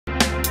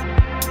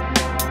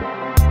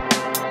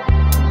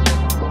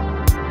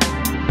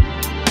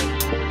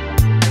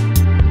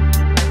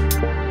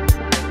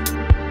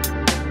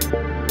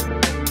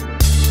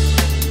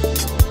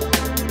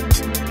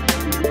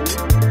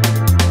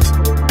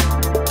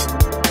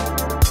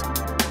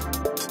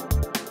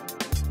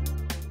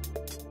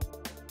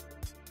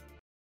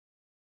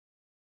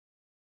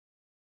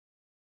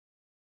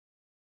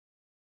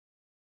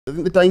I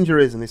think the danger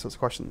is in these sorts of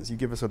questions, you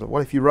give a sort of,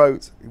 well, if you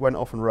went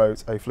off and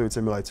wrote a fluid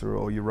simulator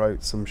or you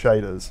wrote some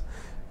shaders,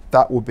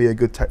 that would be a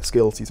good tech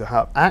skill to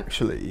have.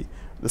 Actually,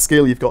 the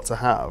skill you've got to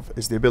have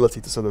is the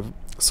ability to sort of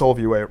solve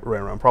your way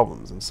around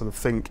problems and sort of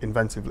think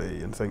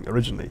inventively and think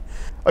originally.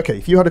 Okay,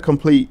 if you had a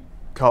complete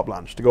carte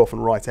blanche to go off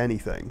and write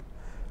anything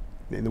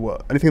in the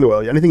world,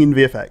 anything in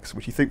VFX,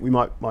 which you think we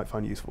might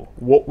find useful,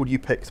 what would you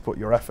pick to put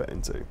your effort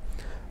into?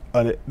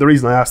 And the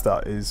reason I ask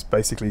that is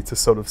basically to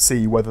sort of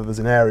see whether there's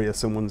an area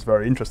someone's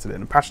very interested in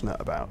and passionate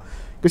about.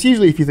 Because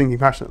usually if you're thinking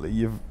passionately,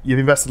 you've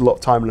invested a lot of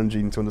time and energy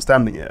into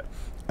understanding it,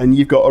 and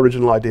you've got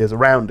original ideas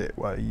around it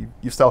where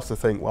you start to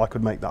think, well, I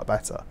could make that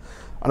better.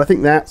 And I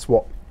think that's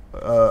what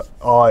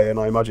I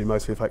imagine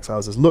most VFX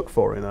houses look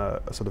for in a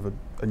sort of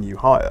a new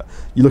hire.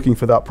 You're looking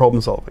for that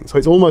problem solving. So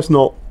it's almost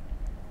not,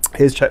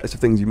 here's a checklist of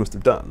things you must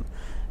have done.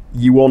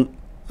 You want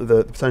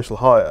the potential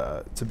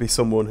hire to be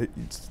someone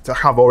to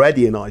have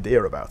already an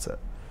idea about it.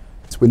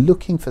 So we're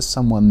looking for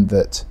someone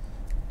that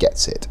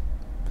gets it.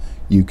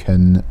 You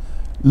can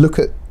look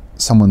at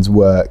someone's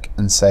work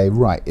and say,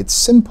 right, it's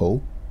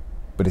simple,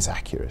 but it's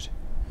accurate.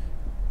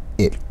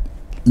 It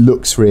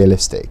looks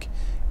realistic.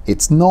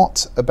 It's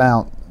not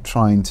about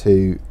trying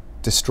to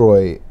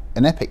destroy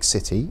an epic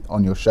city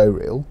on your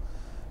showreel,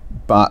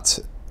 but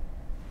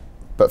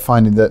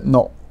finding that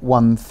not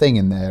one thing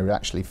in there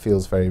actually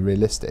feels very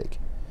realistic.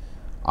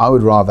 I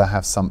would rather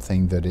have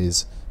something that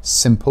is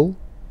simple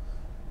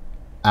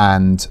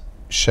and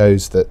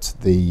shows that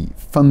the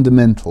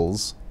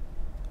fundamentals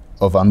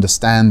of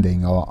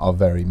understanding are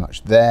very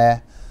much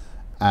there,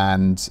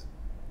 and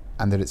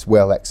that it's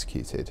well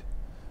executed.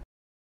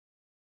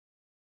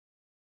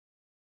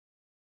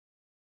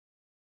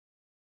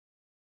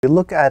 We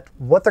look at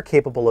what they're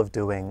capable of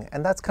doing,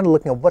 and that's kind of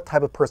looking at what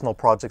type of personal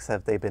projects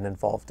have they been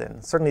involved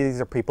in. Certainly these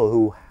are people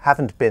who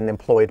haven't been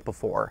employed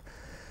before,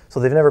 so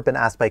they've never been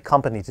asked by a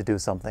company to do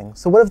something.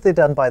 So what have they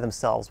done by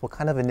themselves? What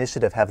kind of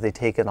initiative have they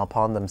taken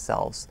upon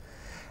themselves?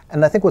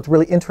 And I think what's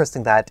really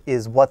interesting that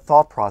is what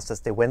thought process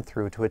they went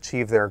through to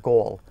achieve their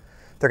goal.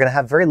 They're going to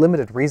have very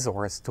limited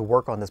resource to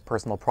work on this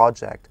personal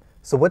project.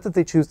 So what did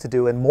they choose to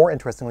do, and more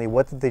interestingly,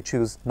 what did they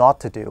choose not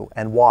to do,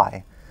 and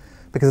why?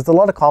 Because it's a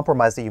lot of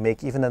compromise that you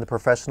make even in the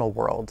professional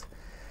world.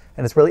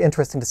 And it's really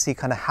interesting to see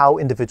kind of how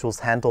individuals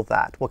handle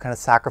that, what kind of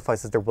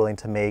sacrifices they're willing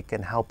to make,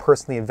 and how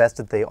personally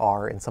invested they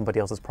are in somebody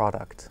else's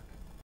product.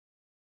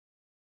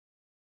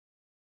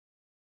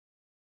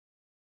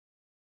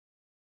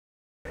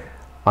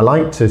 I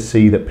like to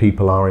see that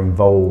people are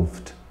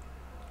involved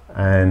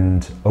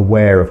and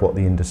aware of what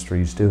the industry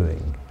is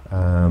doing.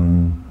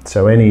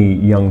 So any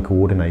young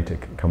coordinator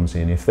comes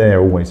in, if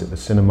they're always at the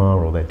cinema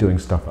or they're doing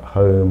stuff at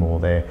home or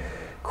they're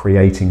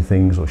creating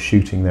things or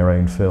shooting their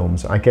own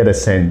films, I get a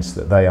sense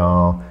that they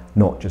are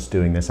not just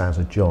doing this as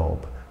a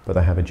job, but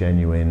they have a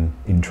genuine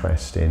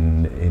interest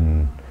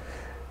in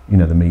you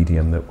know, the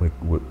medium that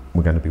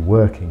we're going to be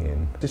working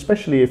in.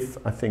 Especially if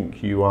I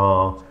think you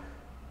are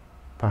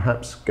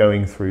perhaps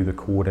going through the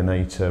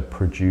coordinator,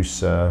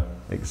 producer,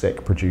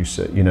 exec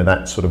producer, you know,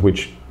 that sort of,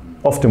 which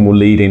often will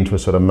lead into a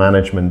sort of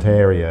management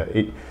area.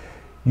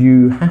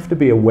 You have to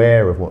be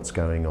aware of what's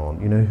going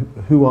on. You know,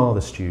 who are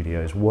the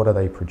studios? What are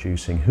they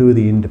producing? Who are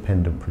the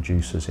independent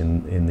producers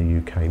in the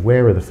UK?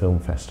 Where are the film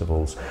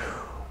festivals?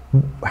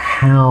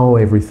 How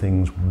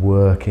everything's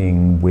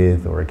working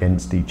with or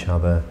against each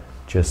other,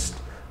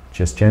 just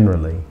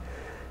generally.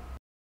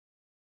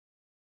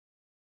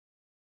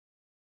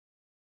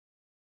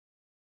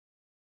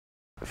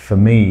 For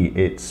me,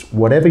 it's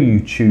whatever you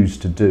choose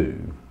to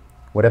do,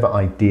 whatever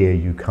idea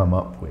you come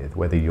up with,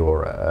 whether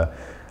you're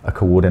a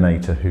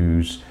coordinator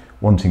who's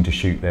wanting to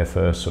shoot their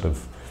first sort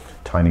of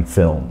tiny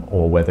film,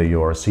 or whether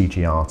you're a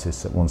CG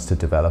artist that wants to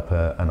develop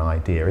an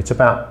idea. It's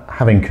about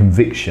having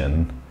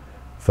conviction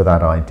for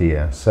that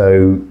idea.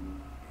 So,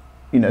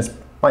 you know, it's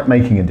like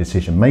making a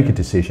decision. Make a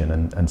decision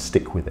and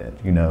stick with it,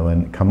 you know,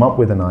 and come up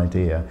with an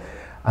idea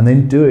and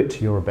then do it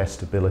to your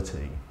best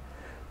ability.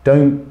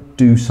 Don't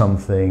do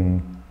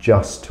something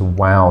just to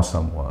wow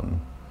someone.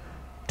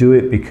 Do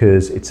it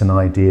because it's an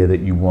idea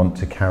that you want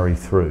to carry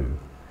through.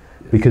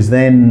 Because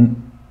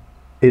then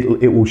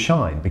it will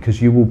shine,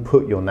 because you will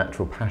put your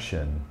natural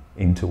passion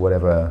into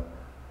whatever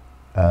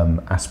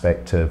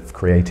aspect of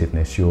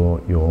creativeness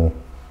you're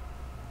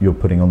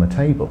putting on the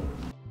table.